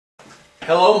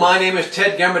Hello, my name is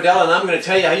Ted Gambardella, and I'm going to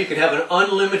tell you how you can have an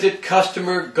unlimited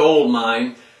customer gold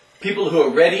mine, people who are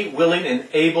ready, willing, and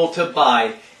able to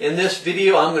buy. In this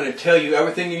video, I'm going to tell you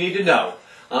everything you need to know.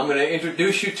 I'm going to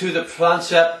introduce you to the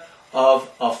concept of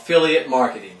affiliate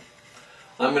marketing.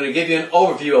 I'm going to give you an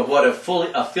overview of what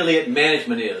affiliate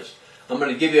management is. I'm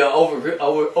going to give you an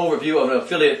overview of an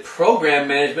affiliate program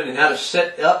management and how to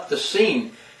set up the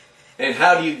scene. And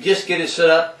how do you just get it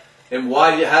set up, and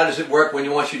how does it work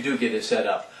once you do get it set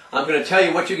up. I'm going to tell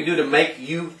you what you can do to make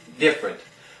you different.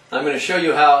 I'm going to show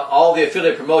you how all the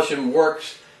affiliate promotion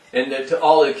works and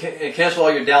cancel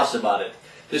all your doubts about it.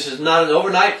 This is not an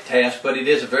overnight task, but it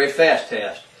is a very fast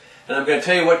task. And I'm going to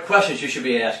tell you what questions you should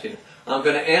be asking. I'm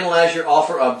going to analyze your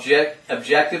offer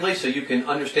objectively so you can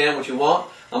understand what you want.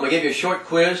 I'm going to give you a short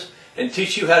quiz and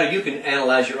teach you how you can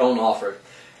analyze your own offer.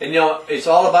 And you know, it's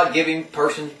all about giving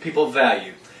people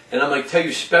value. And I'm going to tell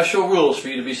you special rules for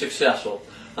you to be successful.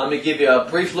 I'm going to give you a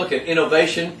brief look at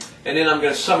innovation, and then I'm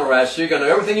going to summarize so you're going to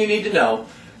know everything you need to know.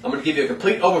 I'm going to give you a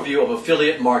complete overview of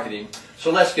affiliate marketing. So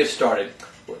let's get started.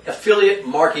 Affiliate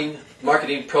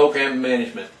marketing program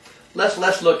management.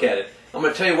 Let's look at it. I'm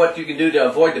going to tell you what you can do to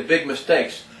avoid the big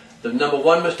mistakes. The number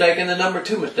one mistake and the number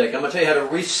two mistake. I'm going to tell you how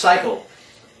to recycle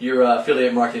your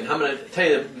affiliate marketing. I'm going to tell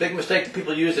you the big mistake that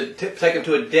people use to take them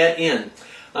to a dead end.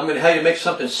 I'm going to tell you how to make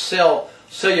something sell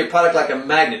your product like a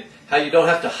magnet. How you don't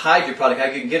have to hide your product. How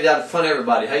you can get it out in front of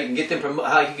everybody. How you can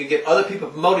get other people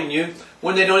promoting you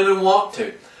when they don't even want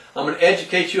to. I'm going to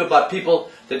educate you about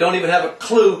people that don't even have a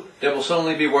clue that will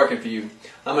suddenly be working for you.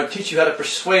 I'm going to teach you how to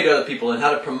persuade other people and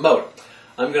how to promote.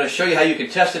 I'm going to show you how you can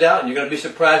test it out, and you're going to be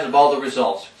surprised of all the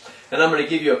results. And I'm going to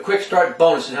give you a quick start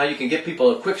bonus and how you can get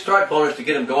people a quick start bonus to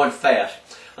get them going fast.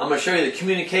 I'm going to show you the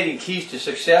communicating keys to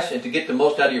success and to get the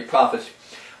most out of your profits.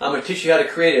 I'm going to teach you how to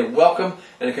create a welcome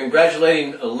and a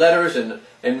congratulating letters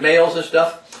and mails and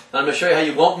stuff. And I'm going to show you how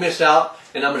you won't miss out.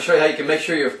 And I'm going to show you how you can make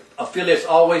sure your affiliates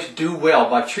always do well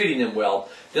by treating them well.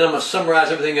 Then I'm going to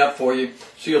summarize everything up for you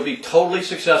so you'll be totally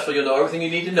successful. You'll know everything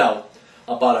you need to know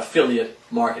about affiliate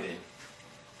marketing.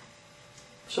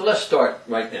 So let's start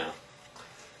right now.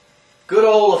 Good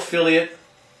old affiliate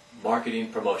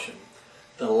marketing promotion.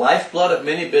 The lifeblood of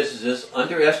many businesses,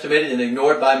 underestimated and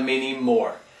ignored by many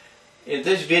more. In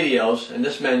these videos, in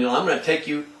this manual, I'm going to take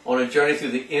you on a journey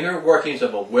through the inner workings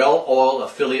of a well-oiled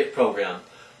affiliate program.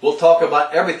 We'll talk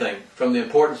about everything from the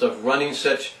importance of running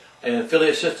such an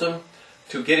affiliate system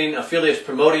to getting affiliates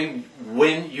promoting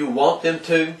when you want them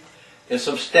to, and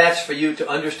some stats for you to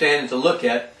understand and to look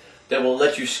at that will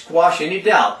let you squash any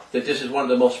doubt that this is one of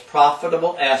the most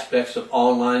profitable aspects of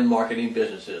online marketing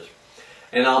businesses.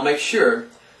 And I'll make sure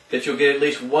that you'll get at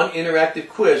least one interactive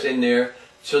quiz in there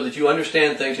so that you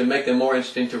understand things and make them more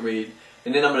interesting to read.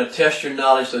 And then I'm going to test your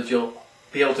knowledge so that you'll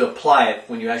be able to apply it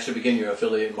when you actually begin your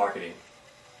affiliate marketing.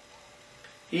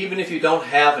 Even if you don't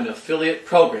have an affiliate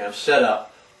program set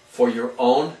up for your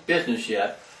own business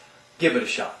yet, give it a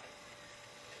shot.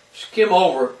 Skim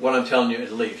over what I'm telling you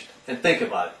at least and think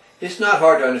about it. It's not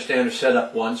hard to understand or set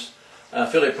up an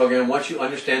affiliate program once you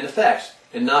understand the facts,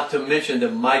 and not to mention the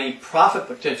mighty profit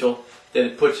potential that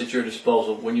it puts at your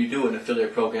disposal when you do an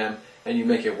affiliate program and you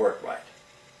make it work right.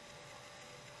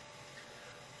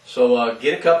 So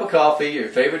get a cup of coffee, your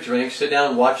favorite drink, sit down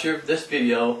and watch this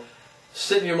video,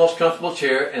 sit in your most comfortable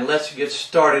chair, and let's get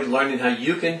started learning how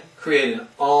you can create an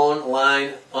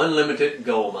online unlimited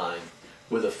gold mine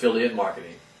with affiliate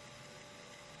marketing.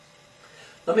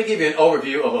 Let me give you an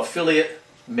overview of affiliate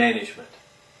management.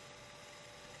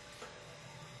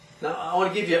 Now, I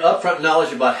want to give you upfront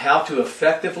knowledge about how to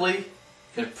effectively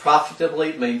and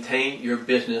profitably maintain your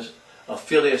business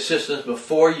affiliate systems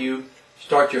before you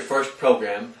start your first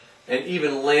program and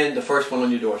even land the first one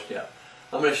on your doorstep.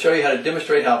 I'm going to show you how to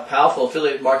demonstrate how powerful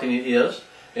affiliate marketing is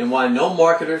and why no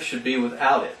marketer should be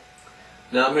without it.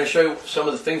 Now, I'm going to show you some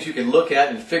of the things you can look at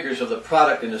and figures of the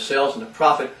product and the sales and the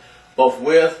profit both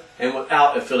with and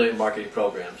without affiliate marketing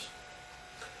programs.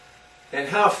 And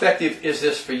how effective is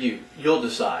this for you? You'll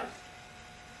decide.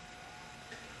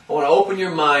 I want to open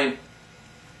your mind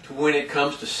to when it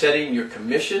comes to setting your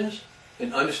commissions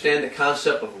and understand the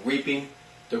concept of reaping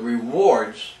the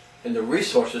rewards and the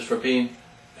resources for being,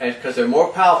 because they're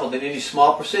more powerful than any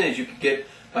small percentage you could get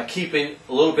by keeping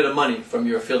a little bit of money from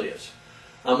your affiliates.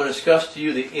 I'm going to discuss to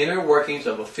you the inner workings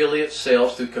of affiliate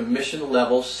sales through commission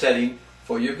level setting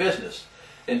for your business,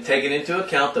 and taking into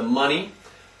account the money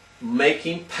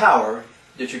making power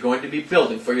that you're going to be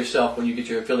building for yourself when you get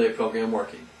your affiliate program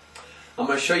working. I'm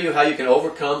going to show you how you can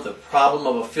overcome the problem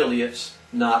of affiliates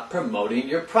not promoting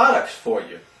your products for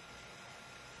you.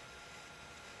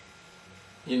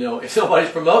 You know, if nobody's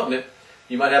promoting it,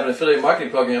 You might have an affiliate marketing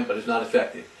program, but it's not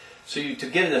effective. So to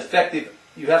get an effective,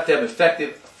 you have to have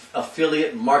effective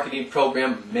affiliate marketing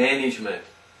program management.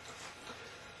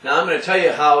 Now I'm going to tell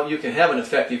you how you can have an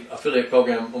effective affiliate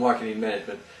program marketing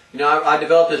management. You know, I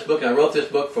developed this book and I wrote this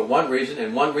book for one reason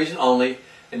and one reason only,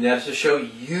 and that is to show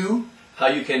you how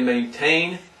you can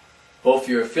maintain both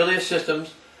your affiliate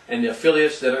systems and the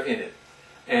affiliates that are in it.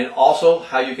 And also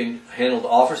how you can handle the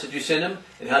offers that you send them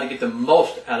and how to get the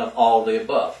most out of all of the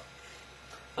above.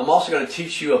 I'm also going to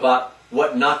teach you about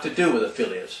what not to do with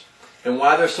affiliates and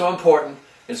why they're so important,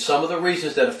 and some of the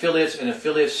reasons that affiliates and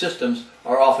affiliate systems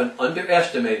are often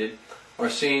underestimated or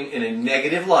seen in a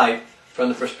negative light from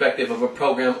the perspective of a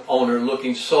program owner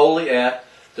looking solely at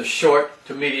the short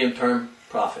to medium term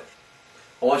profit.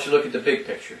 I want you to look at the big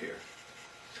picture here.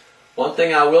 One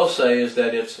thing I will say is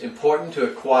that it's important to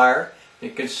acquire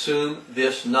and consume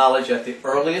this knowledge at the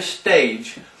earliest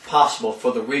stage possible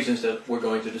for the reasons that we're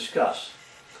going to discuss.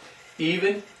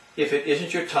 Even if it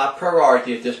isn't your top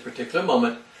priority at this particular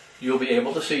moment, you'll be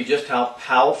able to see just how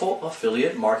powerful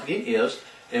affiliate marketing is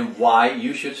and why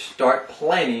you should start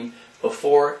planning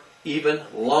before even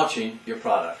launching your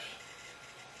products.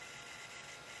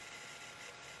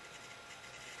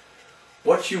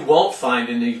 What you won't find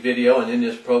in this video and in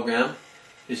this program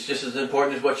is just as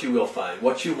important as what you will find.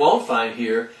 What you won't find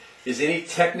here is any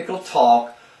technical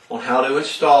talk on how to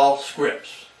install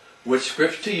scripts, which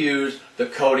scripts to use, the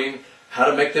coding, how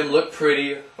to make them look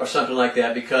pretty or something like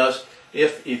that, because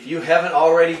if you haven't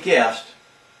already guessed,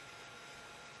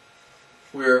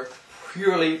 we're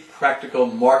purely practical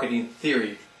marketing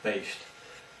theory based,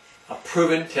 a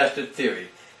proven, tested theory,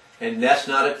 and that's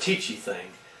not a teachy thing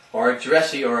or a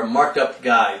dressy or a marked up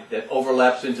guide that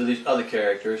overlaps into these other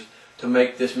characters to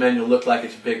make this manual look like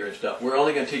it's bigger and stuff. We're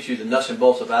only going to teach you the nuts and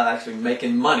bolts about actually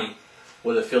making money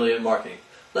with affiliate marketing.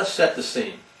 Let's set the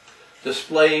scene.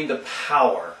 Displaying the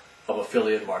power of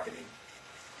affiliate marketing.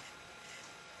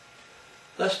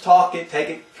 Let's take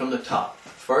it from the top.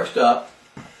 First up,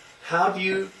 how do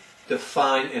you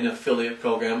define an affiliate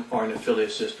program or an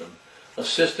affiliate system? A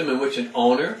system in which an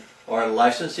owner or a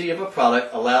licensee of a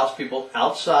product allows people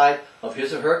outside of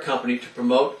his or her company to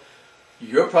promote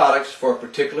your products for a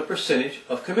particular percentage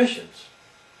of commissions.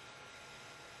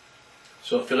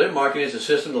 So affiliate marketing is a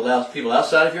system that allows people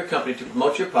outside of your company to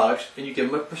promote your products, and you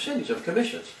give them a percentage of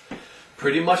commissions.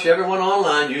 Pretty much everyone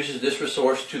online uses this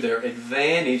resource to their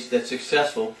advantage that's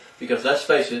successful, because let's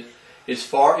face it, it's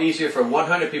far easier for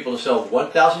 100 people to sell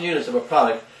 1,000 units of a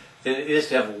product than it is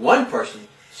to have one person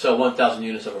sell 1,000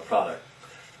 units of a product.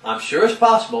 I'm sure it's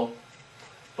possible,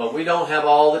 but we don't have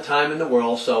all the time in the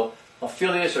world, so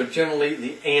affiliates are generally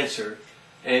the answer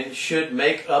and should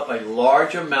make up a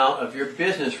large amount of your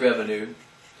business revenue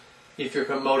if you're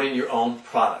promoting your own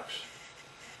products.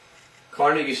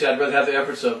 Carnegie said, I'd rather have the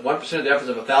efforts of 1% of the efforts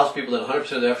of 1,000 people than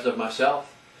 100% of the efforts of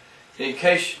myself. In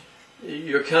case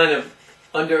you're kind of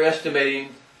underestimating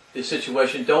the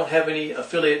situation, don't have any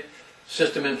affiliate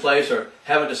system in place or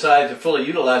haven't decided to fully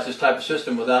utilize this type of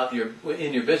system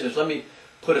in your business, let me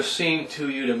put a scene to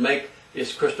you to make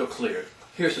this crystal clear.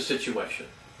 Here's the situation.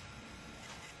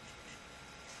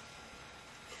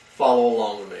 Follow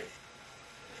along with me.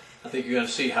 I think you're going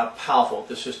to see how powerful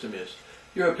this system is.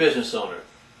 You're a business owner.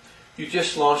 You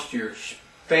just launched your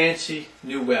fancy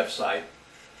new website,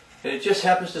 and it just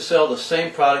happens to sell the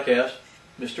same product as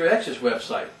Mr. X's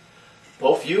website.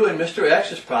 Both you and Mr.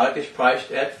 X's product is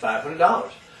priced at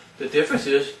 $500. The difference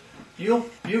is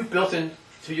you've built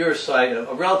into your site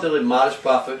a relatively modest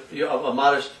profit, a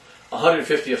modest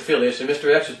 150 affiliates, and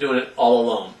Mr. X is doing it all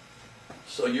alone.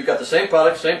 So you've got the same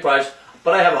product, same price,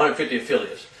 but I have 150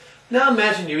 affiliates. Now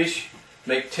imagine you each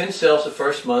make 10 sales the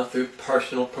first month through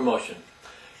personal promotion.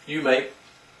 You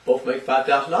both make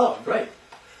 $5,000, great.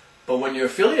 But when your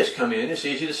affiliates come in, it's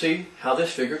easy to see how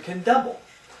this figure can double.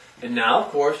 And now, of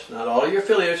course, not all of your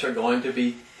affiliates are going to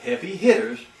be heavy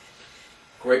hitters,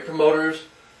 great promoters,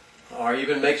 or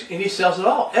even makes any sales at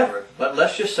all, ever. But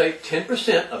let's just say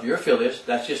 10% of your affiliates,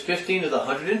 that's just 15 of the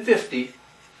 150,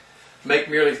 make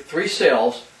merely 3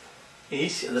 sales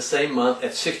each in the same month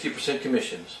at 60%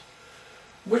 commissions,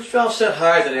 which I'll set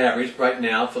higher than average right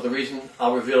now for the reason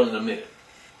I'll reveal in a minute.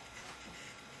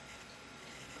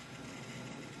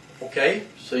 Okay,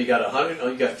 so you got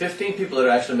 15 people that are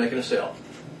actually making a sale.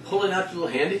 Pulling out your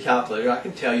little handy calculator, I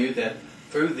can tell you that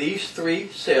through these 3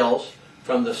 sales,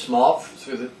 through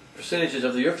the percentages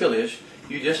of your affiliates,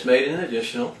 you just made an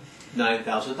additional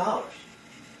 $9,000,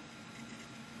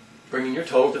 bringing your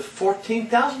total to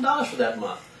 $14,000 for that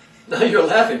month. Now you're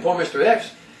laughing, poor Mr.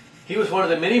 X. He was one of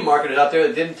the many marketers out there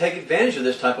that didn't take advantage of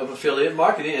this type of affiliate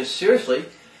marketing, and seriously,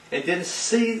 and didn't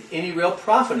see any real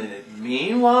profit in it.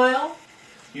 Meanwhile,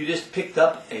 you just picked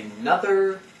up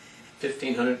another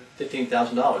 $1,500,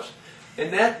 $15,000.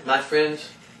 And that, my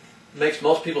friends, makes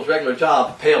most people's regular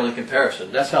job pale in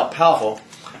comparison. That's how powerful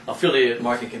affiliate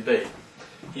marketing can be.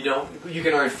 You know, you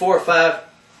can earn 4 or 5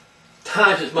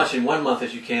 times as much in 1 month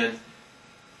as you can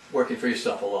working for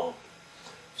yourself alone.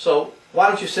 So why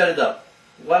don't you set it up?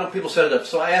 Why don't people set it up?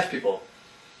 So I ask people,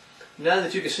 now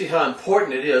that you can see how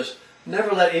important it is,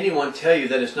 never let anyone tell you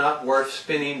that it's not worth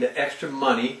spending the extra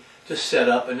money to set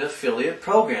up an affiliate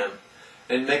program.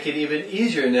 And make it even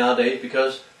easier nowadays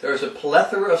because there's a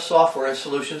plethora of software and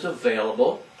solutions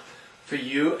available for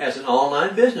you as an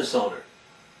online business owner.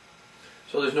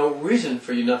 So there's no reason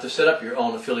for you not to set up your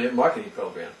own affiliate marketing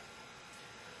program.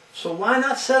 So why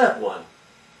not set up one?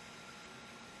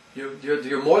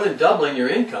 You're more than doubling your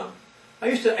income. I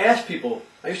used to ask people,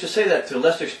 I used to say that to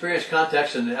less experienced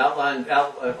contacts in the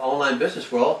online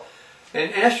business world,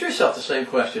 and ask yourself the same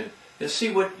question and see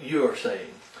what you're saying.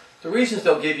 The reasons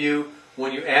they'll give you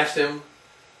when you ask them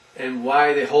and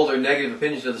why they hold their negative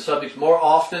opinions of the subjects more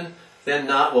often than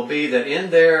not will be that in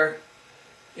their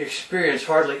experience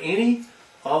hardly any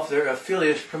of their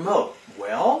affiliates promote.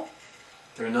 Well,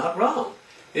 they're not wrong.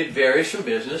 It varies from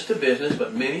business to business,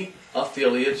 but many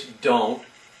affiliates don't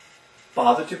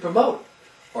bother to promote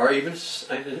or even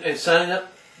and signing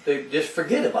up, they just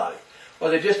forget about it. Or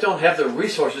they just don't have the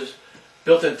resources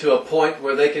built into a point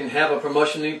where they can have a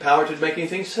promotion power to make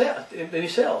any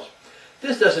sales.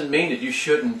 This doesn't mean that you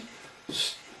shouldn't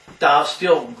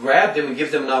still grab them and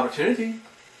give them an opportunity.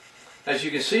 As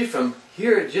you can see from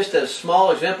here, just a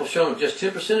small example showing just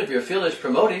 10% of your affiliates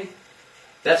promoting,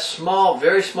 that small,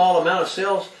 very small amount of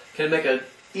sales can make a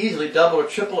easily double or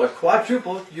triple or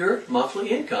quadruple your monthly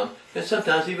income, and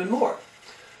sometimes even more.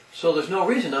 So there's no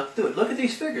reason not to do it. Look at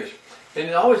these figures. And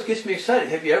it always gets me excited.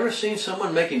 Have you ever seen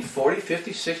someone making $40,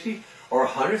 $50, $60, or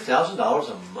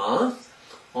 $100,000 a month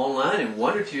online and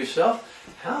wonder to yourself,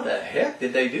 how the heck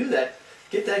did they do that,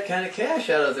 get that kind of cash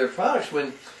out of their products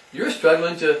when you're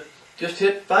struggling to just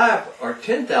hit $5,000 or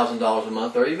 $10,000 a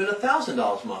month or even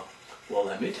 $1,000 a month? Well,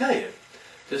 let me tell you,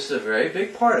 this is a very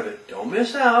big part of it. Don't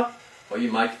miss out, or you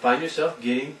might find yourself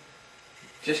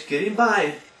just getting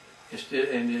by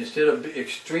instead of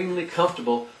extremely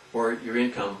comfortable where your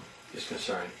income is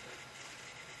concerned.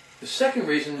 The second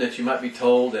reason that you might be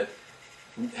told that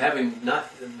having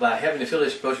an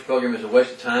affiliate exposure program is a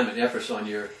waste of time and efforts on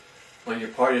your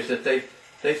part is that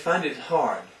they find it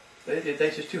hard.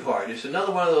 It's just too hard. It's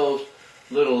another one of those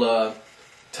little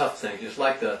tough things. It's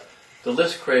like the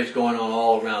list craze going on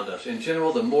all around us. In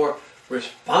general, the more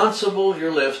responsible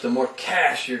your list, the more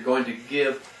cash you're going to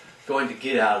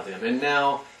get out of them. And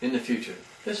now, in the future,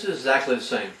 this is exactly the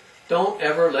same. Don't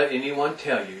ever let anyone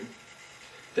tell you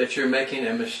that you're making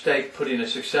a mistake putting a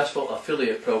successful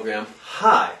affiliate program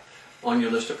high on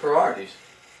your list of priorities,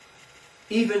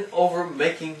 even over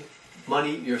making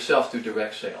money yourself through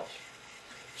direct sales.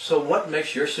 So what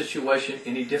makes your situation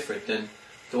any different than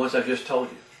the ones I've just told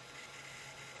you?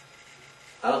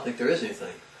 I don't think there is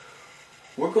anything.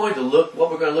 What we're going to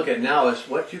look at now is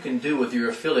what you can do with your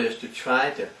affiliates to try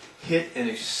to hit and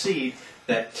exceed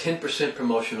that 10%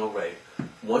 promotional rate.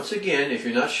 Once again, if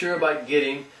you're not sure about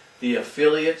getting the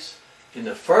affiliates in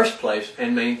the first place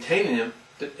and maintaining them,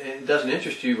 and it doesn't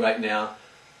interest you right now,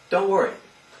 don't worry.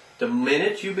 The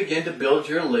minute you begin to build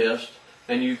your list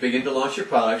and you begin to launch your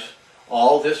products,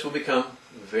 all this will become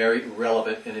very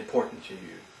relevant and important to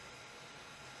you.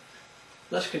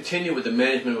 Let's continue with the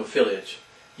management of affiliates.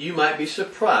 You might be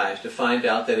surprised to find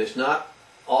out that it's not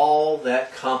all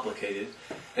that complicated,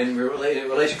 and it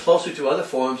relates closely to other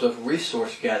forms of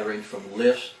resource gathering, from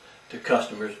lists to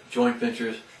customers, joint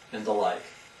ventures, and the like.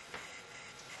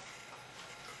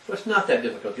 So it's not that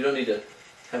difficult. You don't need to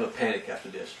have a panic after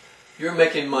this. You're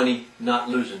making money, not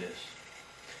losing this.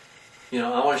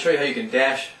 I want to show you how you can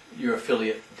dash your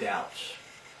affiliate doubts.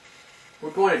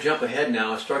 We're going to jump ahead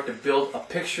now and start to build a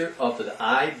picture of the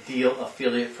ideal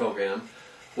affiliate program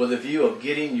with a view of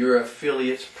getting your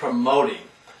affiliates promoting.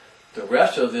 The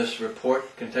rest of this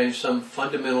report contains some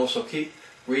fundamentals, so keep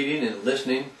reading and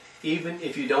listening, even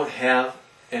if you don't have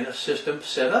a system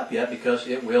set up yet, because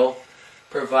it will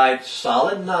provide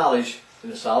solid knowledge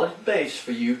and a solid base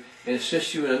for you and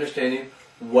assist you in understanding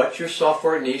what your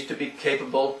software needs to be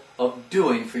capable of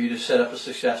doing for you to set up a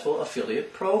successful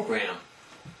affiliate program.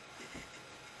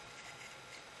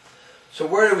 So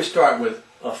where do we start with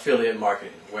affiliate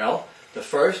marketing? Well, the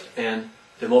first and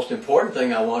the most important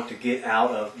thing I want to get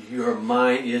out of your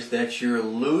mind is that you're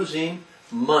losing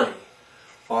money,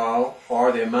 or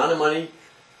the amount of money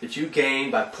that you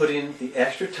gain by putting the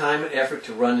extra time and effort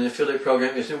to run an affiliate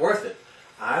program isn't worth it.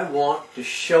 I want to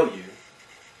show you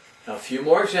Now, a few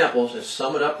more examples and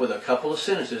sum it up with a couple of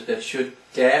sentences that should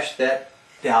dash that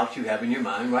doubt you have in your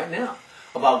mind right now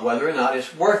about whether or not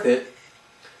it's worth it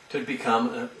to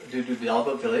develop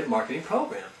an affiliate marketing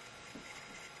program.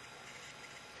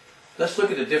 Let's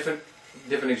look at the different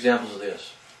examples of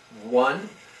this. One,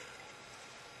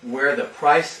 where the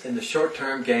price and the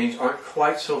short-term gains aren't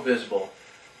quite so visible.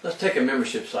 Let's take a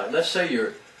membership site. Let's say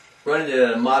you're running it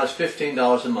at a modest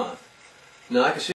 $15 a month. Now, I can see